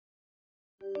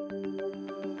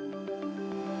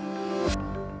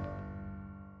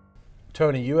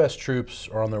Tony, U.S. troops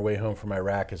are on their way home from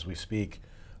Iraq as we speak,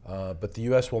 but the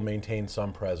U.S. will maintain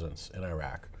some presence in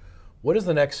Iraq. What does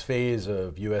the next phase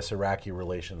of U.S.-Iraqi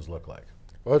relations look like?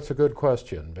 Well, it's a good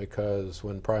question, because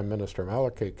when Prime Minister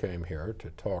Maliki came here to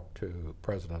talk to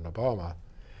President Obama, it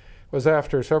was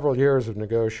after several years of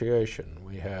negotiation.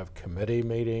 We have committee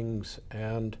meetings,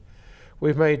 and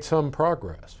we've made some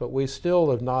progress, but we still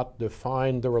have not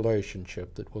defined the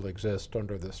relationship that will exist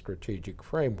under the Strategic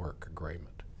Framework Agreement.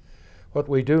 What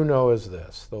we do know is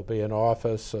this: there'll be an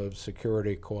Office of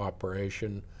Security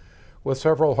Cooperation with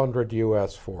several hundred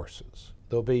U.S. forces.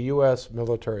 There'll be U.S.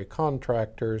 military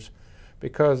contractors,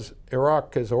 because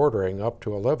Iraq is ordering up to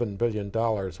 $11 billion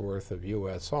worth of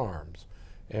U.S. arms,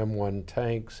 M1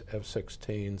 tanks,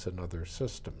 F-16s, and other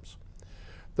systems.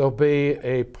 There'll be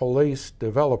a police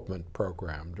development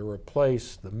program to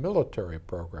replace the military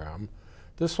program.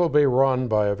 This will be run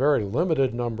by a very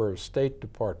limited number of State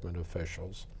Department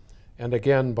officials, and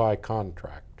again by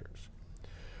contractors.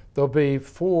 There'll be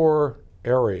 4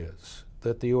 areas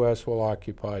that the U.S. will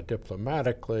occupy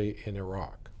diplomatically in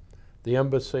Iraq: the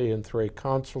embassy and 3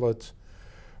 consulates.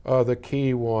 The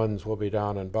key ones will be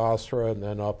down in Basra and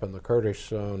then up in the Kurdish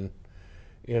zone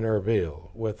in Erbil,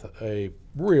 with a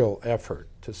real effort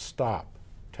to stop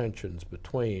tensions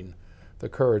between the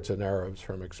Kurds and Arabs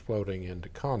from exploding into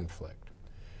conflict.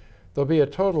 There'll be a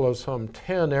total of some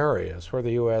 10 areas where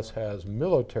the U.S. has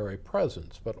military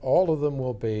presence, but all of them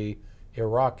will be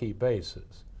Iraqi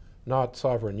bases, not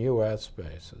sovereign U.S.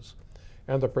 bases.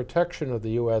 And the protection of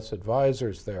the U.S.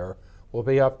 advisors there will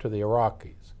be up to the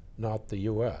Iraqis, not the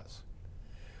U.S.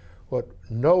 What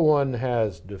no one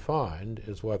has defined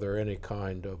is whether any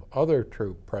kind of other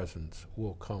troop presence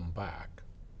will come back.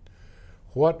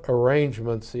 What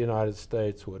arrangements the United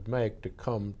States would make to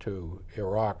come to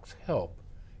Iraq's help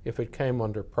if it came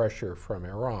under pressure from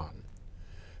Iran.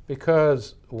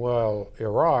 Because while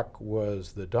Iraq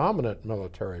was the dominant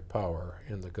military power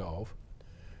in the Gulf,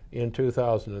 in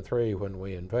 2003 when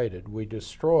we invaded, we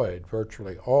destroyed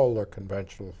virtually all their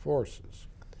conventional forces.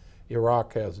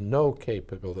 Iraq has no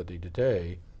capability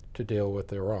today to deal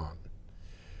with Iran.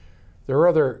 There are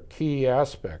other key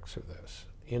aspects of this.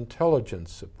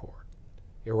 Intelligence support.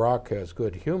 Iraq has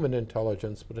good human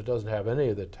intelligence, but it doesn't have any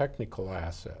of the technical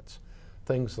assets,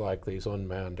 things like these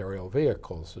unmanned aerial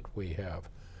vehicles that we have,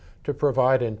 to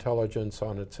provide intelligence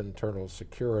on its internal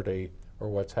security or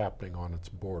what's happening on its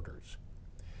borders.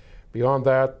 Beyond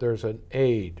that, there's an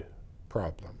aid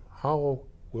problem. How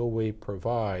will we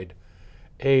provide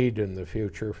aid in the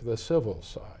future for the civil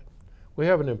side? We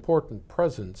have an important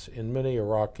presence in many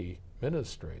Iraqi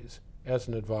ministries as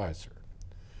an advisor.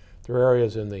 There are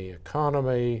areas in the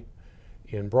economy,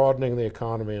 in broadening the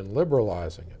economy and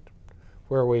liberalizing it,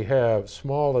 where we have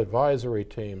small advisory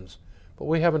teams, but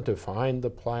we haven't defined the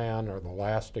plan or the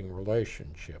lasting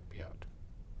relationship yet.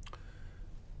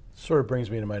 Sort of brings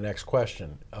me to my next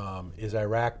question. Is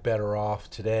Iraq better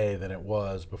off today than it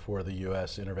was before the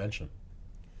U.S. intervention?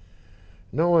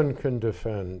 No one can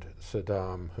defend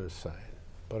Saddam Hussein,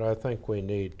 but I think we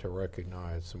need to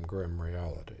recognize some grim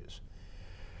realities.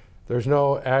 There's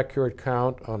no accurate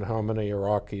count on how many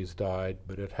Iraqis died,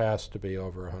 but it has to be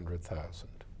over 100,000.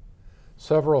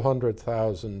 Several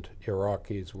 100,000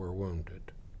 Iraqis were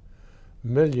wounded.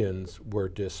 Millions were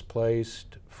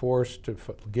displaced, forced to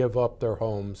give up their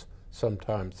homes,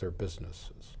 sometimes their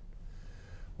businesses.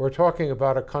 We're talking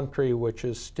about a country which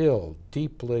is still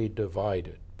deeply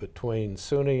divided between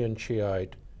Sunni and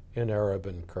Shiite and Arab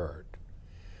and Kurd.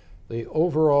 The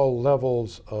overall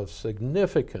levels of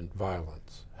significant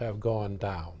violence have gone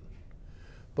down,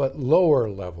 but lower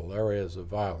level areas of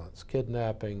violence,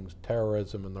 kidnappings,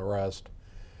 terrorism, and the rest,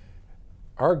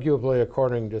 arguably,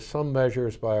 according to some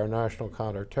measures by our National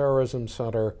Counterterrorism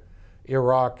Center,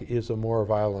 Iraq is a more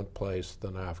violent place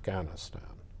than Afghanistan.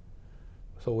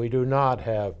 So we do not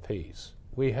have peace.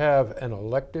 We have an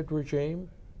elected regime,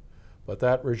 but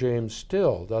that regime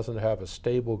still doesn't have a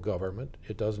stable government.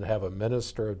 It doesn't have a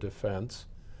minister of defense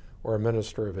or a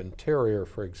minister of interior,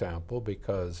 for example,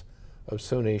 because of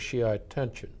Sunni Shiite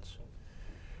tensions.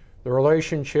 The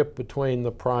relationship between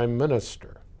the prime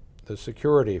minister, the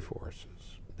security forces,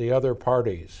 the other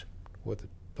parties with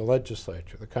the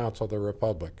legislature, the Council of the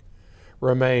Republic,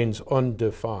 remains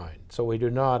undefined. So we do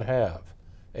not have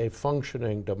a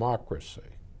functioning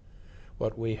democracy.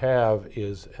 What we have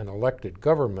is an elected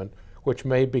government which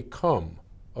may become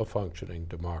a functioning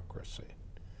democracy.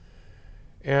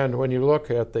 And when you look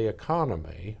at the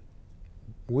economy,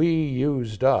 we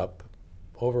used up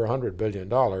over $100 billion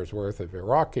worth of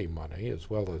Iraqi money,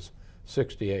 as well as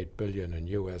 $68 billion in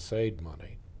U.S. aid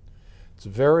money. It's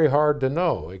very hard to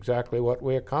know exactly what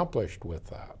we accomplished with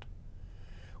that.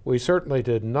 We certainly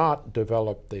did not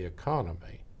develop the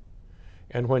economy.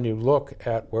 And when you look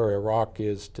at where Iraq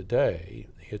is today,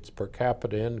 its per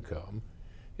capita income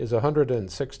is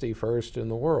 161st in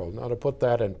the world. Now, to put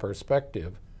that in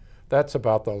perspective, that's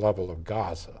about the level of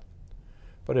Gaza.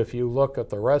 But if you look at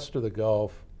the rest of the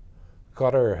Gulf,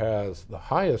 Qatar has the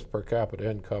highest per capita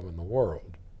income in the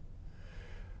world.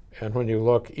 And when you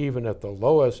look even at the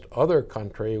lowest other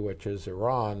country, which is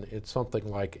Iran, it's something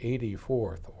like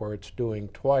 84th, or it's doing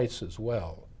twice as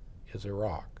well as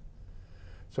Iraq.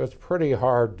 So it's pretty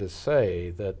hard to say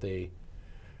that the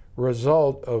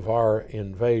result of our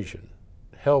invasion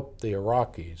helped the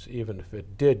Iraqis, even if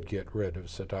it did get rid of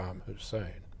Saddam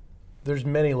Hussein. There's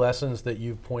many lessons that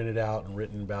you've pointed out and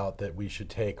written about that we should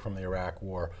take from the Iraq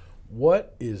War.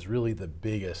 What is really the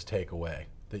biggest takeaway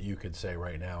that you could say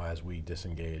right now as we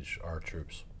disengage our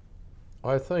troops?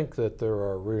 I think that there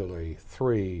are really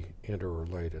three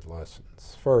interrelated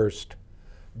lessons. First,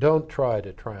 don't try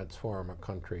to transform a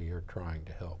country you're trying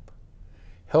to help.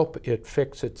 Help it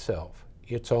fix itself,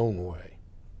 its own way,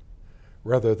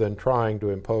 rather than trying to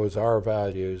impose our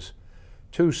values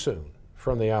too soon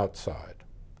from the outside.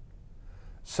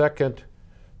 Second,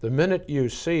 the minute you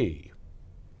see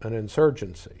an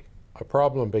insurgency, a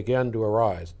problem begin to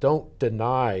arise, don't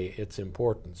deny its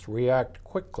importance. React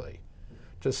quickly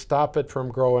to stop it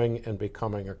from growing and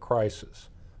becoming a crisis,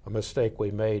 a mistake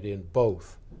we made in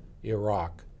both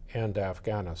Iraq and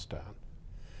Afghanistan.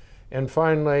 And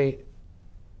finally,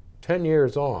 10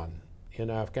 years on in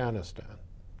Afghanistan,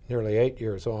 nearly 8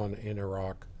 years on in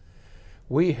Iraq,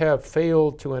 we have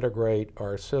failed to integrate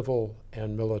our civil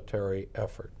and military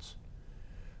efforts.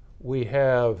 We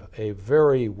have a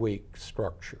very weak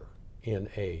structure in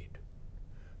aid.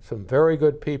 Some very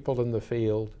good people in the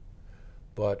field,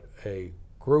 but a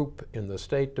group in the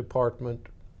State Department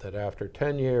that after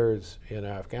 10 years in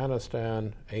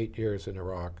Afghanistan, 8 years in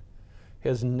Iraq,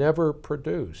 has never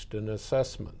produced an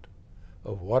assessment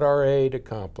of what our aid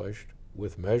accomplished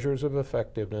with measures of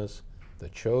effectiveness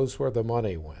that shows where the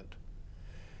money went.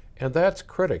 And that's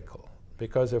critical,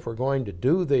 because if we're going to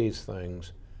do these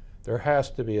things, there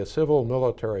has to be a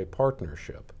civil-military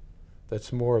partnership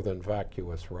that's more than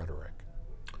vacuous rhetoric.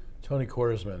 Tony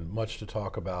Cordesman, much to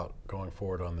talk about going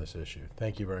forward on this issue.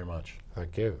 Thank you very much.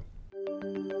 Thank you.